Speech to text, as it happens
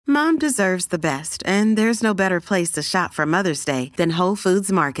Mom deserves the best, and there's no better place to shop for Mother's Day than Whole Foods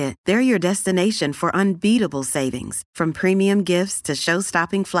Market. They're your destination for unbeatable savings, from premium gifts to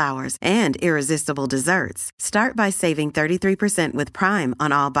show-stopping flowers and irresistible desserts. Start by saving 33% with Prime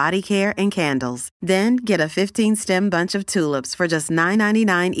on all body care and candles. Then get a 15-stem bunch of tulips for just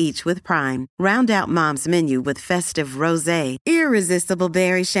 $9.99 each with Prime. Round out Mom's menu with festive rosé, irresistible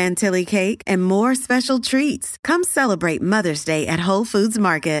berry chantilly cake, and more special treats. Come celebrate Mother's Day at Whole Foods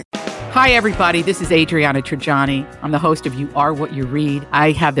Market. Hi, everybody. This is Adriana Trajani. I'm the host of You Are What You Read.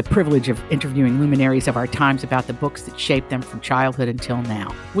 I have the privilege of interviewing luminaries of our times about the books that shaped them from childhood until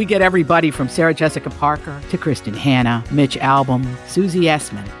now. We get everybody from Sarah Jessica Parker to Kristen Hanna, Mitch Albom, Susie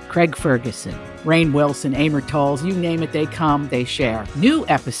Essman, Craig Ferguson, Rainn Wilson, Amor Tolls, you name it, they come, they share. New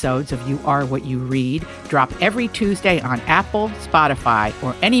episodes of You Are What You Read drop every Tuesday on Apple, Spotify,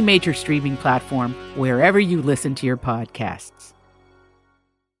 or any major streaming platform wherever you listen to your podcasts.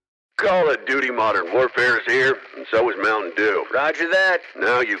 Call of Duty Modern Warfare is here, and so is Mountain Dew. Roger that.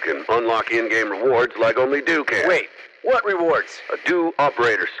 Now you can unlock in-game rewards like only Dew can. Wait, what rewards? A Dew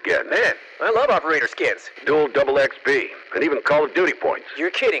Operator Skin. Man, I love Operator Skins. Dual double XP, and even Call of Duty points.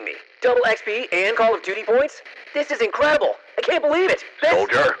 You're kidding me. Double XP and Call of Duty points? This is incredible. I can't believe it.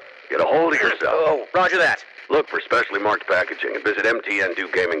 Soldier, get a hold of yourself. Oh, roger that. Look for specially marked packaging and visit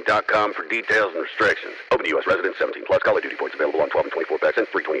mtndewgaming.com for details and restrictions. Open to U.S. residents 17 plus. Call of Duty points available on 12 and 24 packs and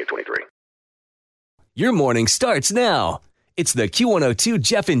free 28-23. Your morning starts now. It's the Q102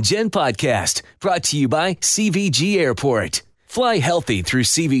 Jeff and Jen podcast brought to you by CVG Airport. Fly healthy through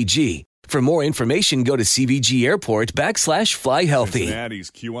CVG. For more information, go to CVG Airport /fly healthy.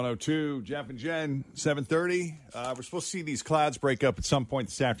 Cincinnati's Q102, Jeff and Jen, 7:30. We're supposed to see these clouds break up at some point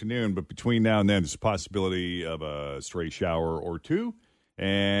this afternoon, but between now and then, there's a possibility of a stray shower or two,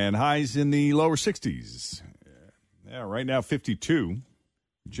 and highs in the lower 60s. Yeah, right now, 52.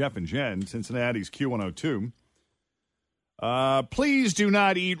 Jeff and Jen, Cincinnati's Q102. Please do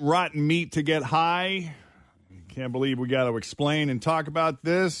not eat rotten meat to get high. Can't believe we got to explain and talk about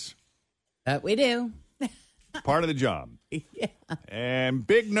this. But we do. Part of the job. Yeah. And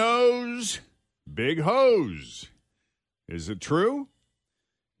big nose, big hose. Is it true?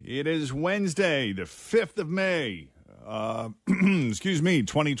 It is Wednesday, the 5th of May.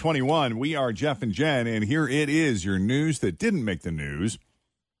 2021. We are Jeff and Jen, and here it is, your news that didn't make the news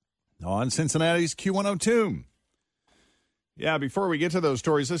on Cincinnati's Q102. Yeah, before we get to those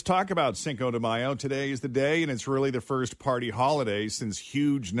stories, let's talk about Cinco de Mayo. Today is the day, and it's really the first party holiday since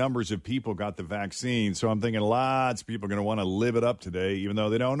huge numbers of people got the vaccine. So I'm thinking lots of people are going to want to live it up today, even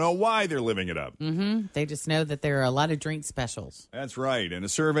though they don't know why they're living it up. Mm-hmm. They just know that there are a lot of drink specials. That's right. And a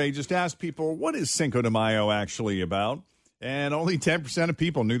survey just asked people, what is Cinco de Mayo actually about? And only 10% of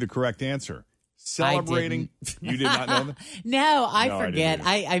people knew the correct answer. Celebrating. You did not know that? No, I forget.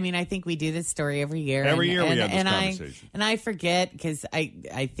 I mean, I think we do this story every year. Every year we have this conversation. And I forget because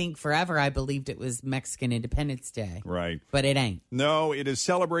I think forever I believed it was Mexican Independence Day. Right. But it ain't. No, it is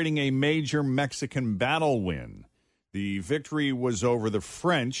celebrating a major Mexican battle win. The victory was over the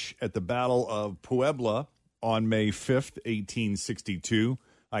French at the Battle of Puebla on May 5th, 1862.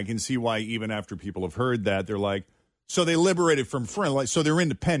 I can see why even after people have heard that, they're like, so they liberated from France, so they're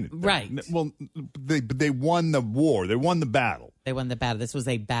independent. Right. Well, they won the war. They won the battle. They won the battle. This was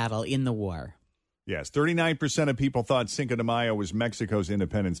a battle in the war. Yes, 39% of people thought Cinco de Mayo was Mexico's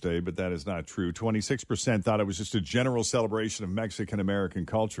Independence Day, but that is not true. 26% thought it was just a general celebration of Mexican-American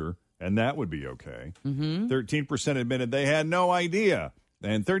culture, and that would be okay. Mm-hmm. 13% admitted they had no idea,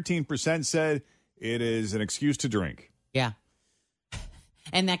 and 13% said it is an excuse to drink. Yeah.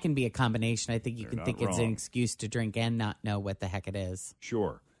 And that can be a combination. I think you can think it's an excuse to drink and not know what the heck it is.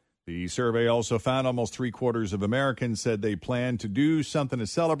 Sure. The survey also found almost 3/4 of Americans said they plan to do something to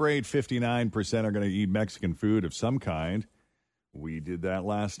celebrate. 59% are going to eat Mexican food of some kind. We did that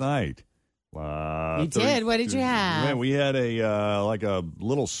last night. You did? What did you have? Man, we had a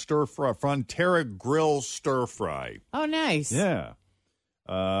little stir fry, Frontera Grill stir fry. Oh, nice. Yeah.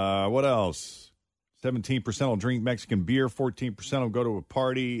 What else? 17% will drink Mexican beer, 14% will go to a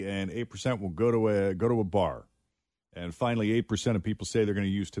party, and 8% will go to a bar. And finally, 8% of people say they're going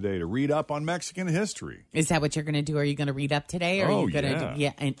to use today to read up on Mexican history. Is that what you're going to do? Are you going to read up today? Or are you going to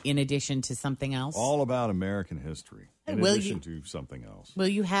yeah. In addition to something else? All about American history. In addition to something else. Will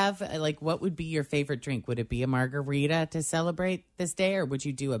you have, what would be your favorite drink? Would it be a margarita to celebrate this day, or would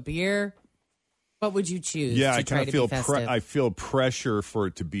you do a beer? What would you choose? Yeah, to I kind of feel I feel pressure for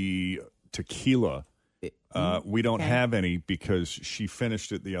it to be tequila. We don't Okay. have any because she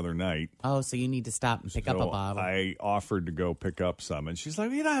finished it the other night. Oh, so you need to stop and pick up a So bottle. I offered to go pick up some, and she's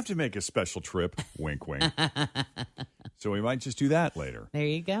like, "You don't have to make a special trip." Wink, wink. So we might just do that later. There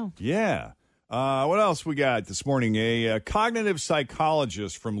you go. Yeah. What else we got this morning? A cognitive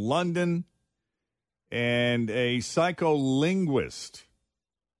psychologist from London and a psycholinguist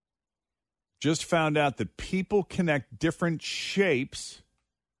just found out that people connect different shapes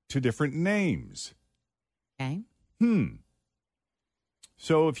to different names. Okay.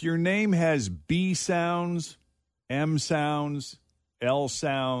 So if your name has B sounds, M sounds, L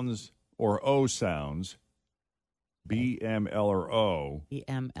sounds, or O sounds, B, M, L, or O.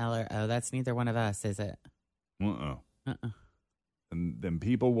 E-M-L or O. That's neither one of us, is it? And then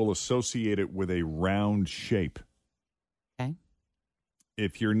people will associate it with a round shape. Okay.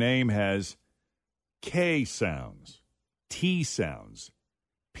 If your name has K sounds, T sounds,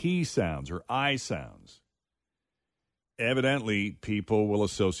 P sounds, or I sounds, evidently people will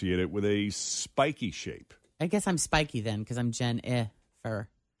associate it with a spiky shape. I guess I'm spiky then because I'm Jen for.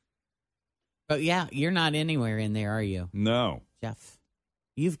 But yeah, you're not anywhere in there, are you, No. Jeff?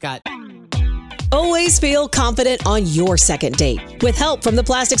 You've got. Always feel confident on your second date. With help from the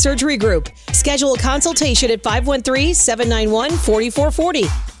Plastic Surgery Group. Schedule a consultation at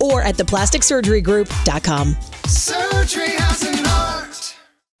 513-791-4440 or at theplasticsurgerygroup.com. Surgery has an art.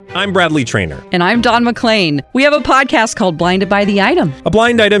 I'm Bradley Trainer. And I'm Don McClain. We have a podcast called Blinded by the Item. A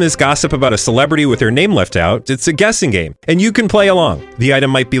blind item is gossip about a celebrity with their name left out. It's a guessing game, and you can play along. The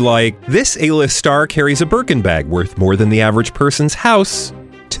item might be like, this A-list star carries a Birkin bag worth more than the average person's house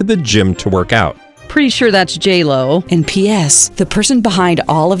to the gym to work out. Pretty sure that's J-Lo. And P.S. the person behind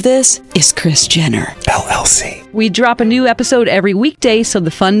all of this is Kris Jenner, LLC. We drop a new episode every weekday so the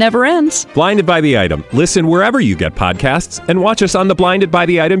fun never ends. Blinded by the Item. Listen wherever you get podcasts and watch us on the Blinded by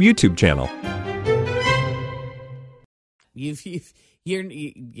the Item YouTube channel. You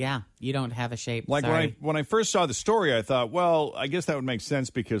don't have a shape. Like Sorry. when I first saw the story, I thought, well, I guess that would make sense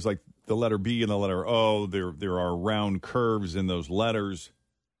because like the letter B and the letter O, there are round curves in those letters.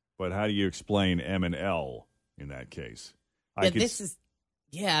 But how do you explain M and L in that case? This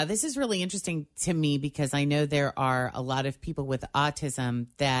is really interesting to me because I know there are a lot of people with autism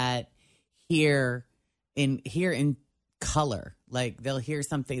that hear in color. Like they'll hear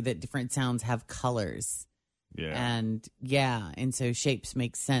something that different sounds have colors. Yeah. And so shapes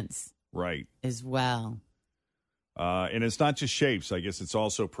make sense. Right. As well. And it's not just shapes. I guess it's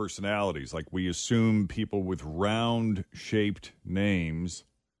also personalities. Like we assume people with round-shaped names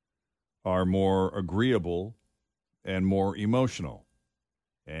are more agreeable and more emotional.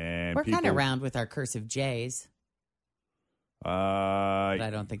 And we're kind of round with our cursive J's. But I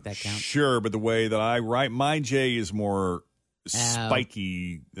don't think that counts. Sure, but the way that I write my J is more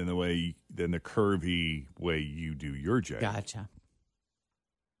spiky than the curvy way you do your J. Gotcha.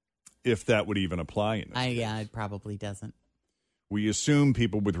 If that would even apply in this case. Yeah, it probably doesn't. We assume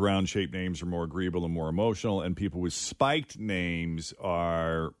people with round-shaped names are more agreeable and more emotional, and people with spiked names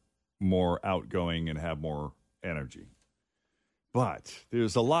are more outgoing and have more energy. But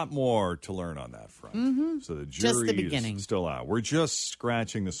there's a lot more to learn on that front. Mm-hmm. So the jury beginning. is still out. We're just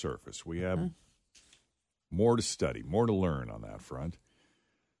scratching the surface. We have more to study, more to learn on that front.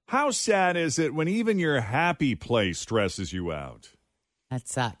 How sad is it when even your happy place stresses you out? That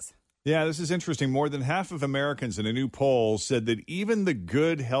sucks. Yeah, this is interesting. More than half of Americans in a new poll said that even the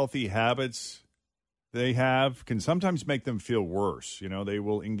good, healthy habits they have can sometimes make them feel worse. You know, they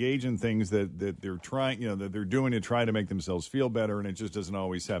will engage in things that they're trying, that they're doing to try to make themselves feel better, and it just doesn't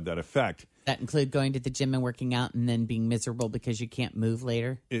always have that effect. That include going to the gym and working out and then being miserable because you can't move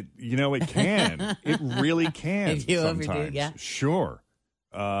later? It can. It really can. If you sometimes. overdo, yeah. Sure.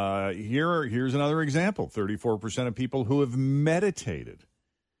 Here's another example. 34% of people who have meditated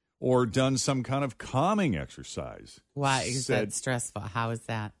or done some kind of calming exercise. Why is that stressful? How is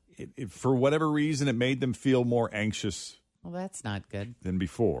that? For whatever reason, it made them feel more anxious. Well, that's not good. Than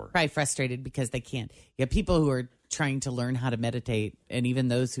before. Probably frustrated because they can't. Yeah, people who are trying to learn how to meditate, and even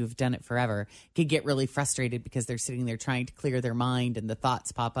those who've done it forever, can get really frustrated because they're sitting there trying to clear their mind, and the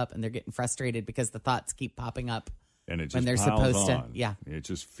thoughts pop up, and they're getting frustrated because the thoughts keep popping up. And it just when they're piles supposed on. to. Yeah, it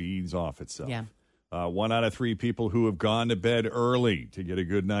just feeds off itself. Yeah. 1 out of 3 people who have gone to bed early to get a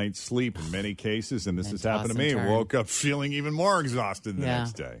good night's sleep in many cases, and this has happened to me, woke up feeling even more exhausted the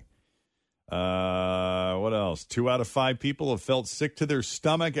next day. What else? 2 out of 5 people have felt sick to their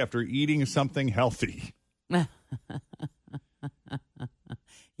stomach after eating something healthy.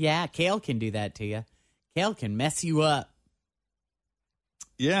 Yeah, kale can do that to you. Kale can mess you up.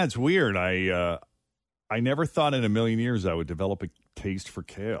 Yeah, it's weird. I never thought in a million years I would develop a taste for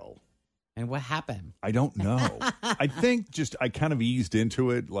kale. And what happened? I don't know. I think I kind of eased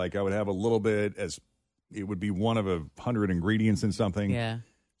into it. Like I would have a little bit as it would be one of 100 ingredients in something. Yeah.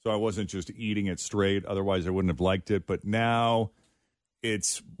 So I wasn't just eating it straight. Otherwise, I wouldn't have liked it. But now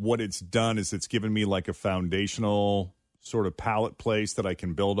what it's done is it's given me like a foundational sort of palate place that I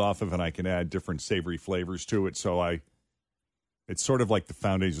can build off of, and I can add different savory flavors to it. So it's sort of like the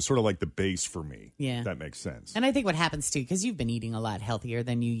foundation, sort of like the base for me. Yeah. If that makes sense. And I think what happens, too, because you've been eating a lot healthier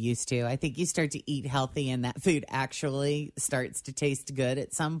than you used to, I think you start to eat healthy and that food actually starts to taste good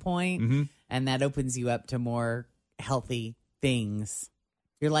at some point. Mm-hmm. And that opens you up to more healthy things.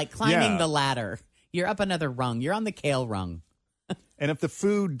 You're like climbing the ladder. You're up another rung. You're on the kale rung. And if the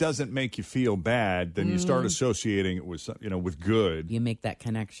food doesn't make you feel bad, then you start associating it with, with good. You make that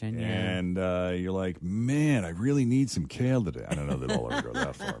connection, yeah. And you're like, man, I really need some kale today. I don't know that I'll ever go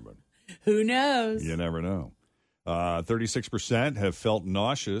that far, but who knows? You never know. 36% have felt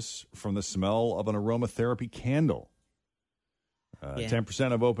nauseous from the smell of an aromatherapy candle.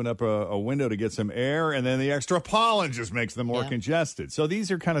 10% have opened up a window to get some air, and then the extra pollen just makes them more congested. So these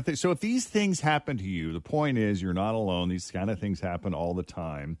are kind of things. So if these things happen to you, the point is you're not alone. These kind of things happen all the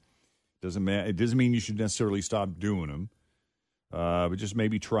time. It doesn't mean you should necessarily stop doing them, but just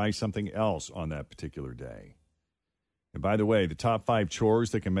maybe try something else on that particular day. And by the way, the top 5 chores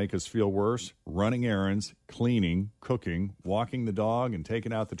that can make us feel worse: running errands, cleaning, cooking, walking the dog, and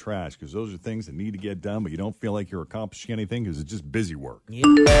taking out the trash, because those are things that need to get done, but you don't feel like you're accomplishing anything because it's just busy work. Yeah.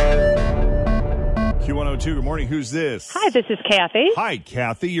 Q102, good morning. Who's this? Hi, this is Kathy. Hi,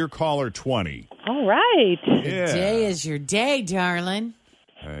 Kathy. You're caller 20. All right. Yeah. Today is your day, darling.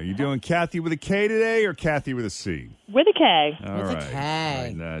 You doing Kathy with a K today or Kathy with a C? With a K. All With a right. K.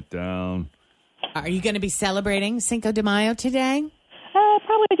 Writing that down. Are you going to be celebrating Cinco de Mayo today?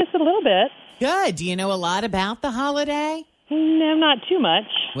 Probably just a little bit. Good. Do you know a lot about the holiday? No, not too much.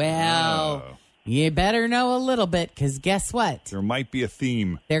 Well, you better know a little bit, because guess what? There might be a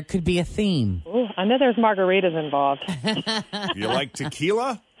theme. There could be a theme. Ooh, I know there's margaritas involved. You like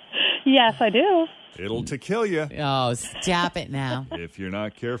tequila? Yes, I do. It'll tequila you. Oh, stop it now. If you're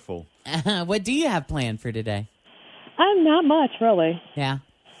not careful. What do you have planned for today? Not much, really. Yeah.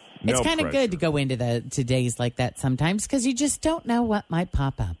 No It's kind of pressure. good to go into to days like that sometimes, because you just don't know what might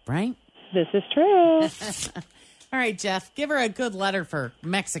pop up, right? This is true. All right, Jeff, give her a good letter for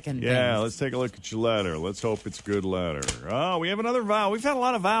Mexican Yeah, things. let's take a look at your letter. Let's hope it's a good letter. Oh, we have another vowel. We've had a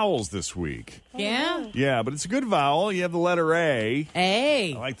lot of vowels this week. Yeah? Yeah, but it's a good vowel. You have the letter A.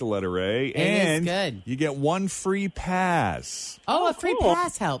 Hey. I like the letter A. It and is good. You get one free pass. Oh, a free cool.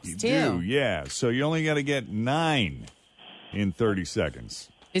 pass helps, You too. do, yeah. So you only got to get 9 in 30 seconds.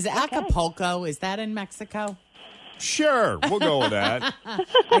 Is Acapulco, is that in Mexico? Sure, we'll go with that.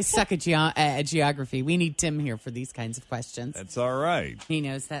 I suck at geography. We need Tim here for these kinds of questions. That's all right. He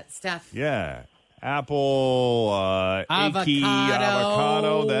knows that stuff. Yeah. Apple, ackee,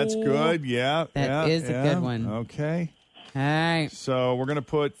 avocado. That's good. Yeah. That is a good one. Okay. All right. So we're going to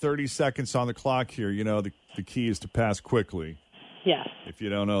put 30 seconds on the clock here. You know, the key is to pass quickly Yes. if you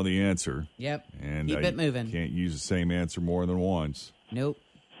don't know the answer. Yep. And Keep it moving. You can't use the same answer more than once. Nope.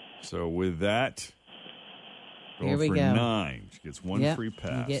 So with that, going Here we for go. 9. She gets one Yep, free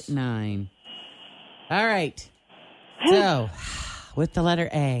pass. You get 9. All right. So, with the letter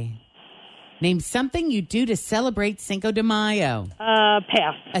A, name something you do to celebrate Cinco de Mayo.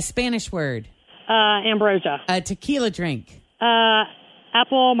 Pass. A Spanish word. Ambrosia. A tequila drink.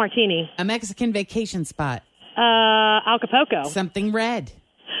 Apple martini. A Mexican vacation spot. Acapulco. Something red.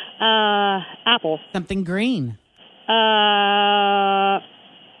 Apple. Something green. Pass.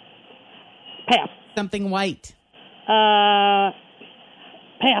 Something white. Pass.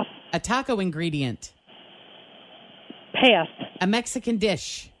 A taco ingredient. Pass. A Mexican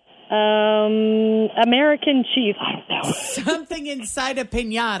dish. American cheese. I don't know. Something inside a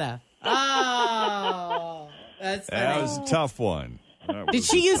piñata. Oh, that's funny. That was a tough one. Did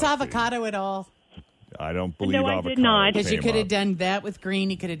she use avocado at all? I don't believe No, I avocado. did not. Because you came could have up. done that with green.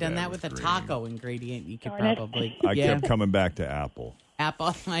 You could have done Yeah, that with a with taco ingredient. You could Darn it. probably. I kept coming back to apple.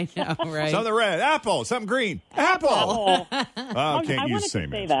 Apple. I know, right? Something red. Apple. Something green. Apple. Oh, I can't use wanted the same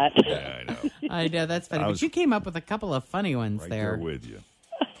to say answer. that. Yeah, I know. I know, that's funny. I But was you came up with a couple of funny ones Right there. there with you.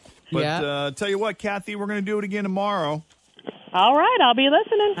 But Yeah. tell you what, Kathy, we're going to do it again tomorrow. All right, I'll be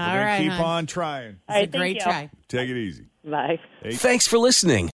listening. All We're gonna right, keep hon. on trying. All right, It's a great thank you. try. Take it easy. Bye. Thanks for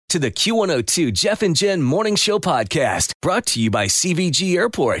listening to the Q102 Jeff and Jen Morning Show podcast, brought to you by CVG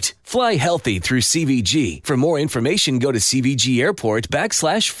Airport. Fly healthy through CVG. For more information, go to CVG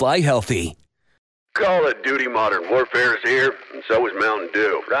Airport/fly healthy. Call of Duty Modern Warfare is here, and so is Mountain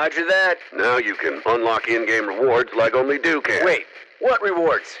Dew. Roger that. Now you can unlock in-game rewards like only Dew can. Wait, What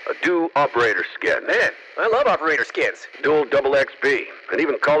rewards? A dual operator skin. Man, I love operator skins. Dual double XP. And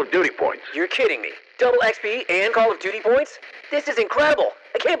even Call of Duty points. You're kidding me. Double XP and Call of Duty points? This is incredible.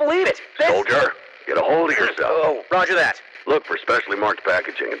 I can't believe it. Soldier, get a hold of yourself. Oh, roger that. Look for specially marked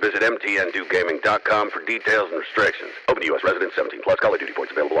packaging and visit mtndewgaming.com for details and restrictions. Open to U.S. residents 17 plus. Call of Duty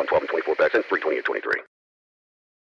points available on 12 and 24 packs and free 20 and 23.